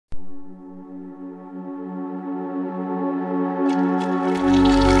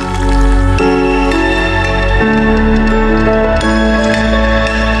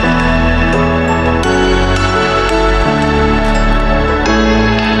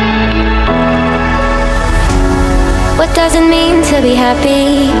doesn't mean to be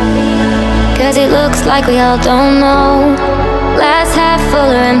happy, 'cause it looks like we all don't know. Glass half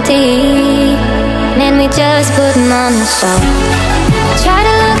full or empty, and we just putting on a show. Try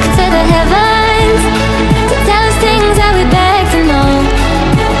to look to the heavens to tell us things that we beg to know.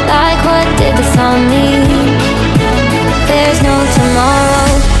 Like, what did this all mean? There's no tomorrow.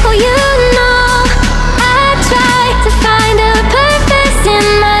 Oh, you know, I try to find a purpose in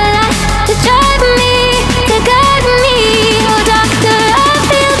my life to drive me, to guide me. Oh, doctor, I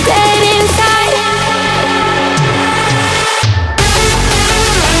feel dead inside.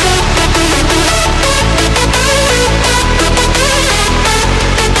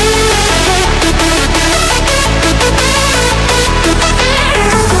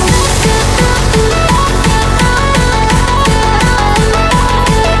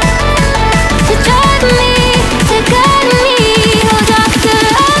 To drive me, to guide me. Oh, doctor,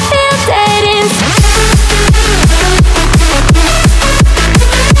 I feel dead inside.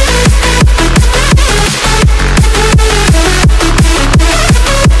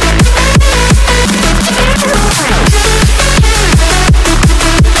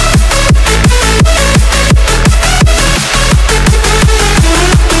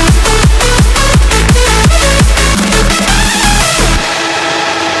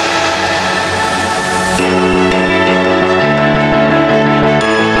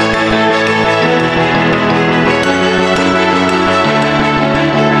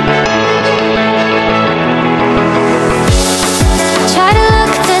 Try to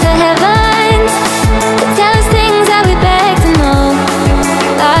look to the heavens to tell us things that we beg to know.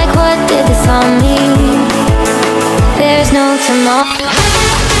 Like, what did this all mean? There's no tomorrow.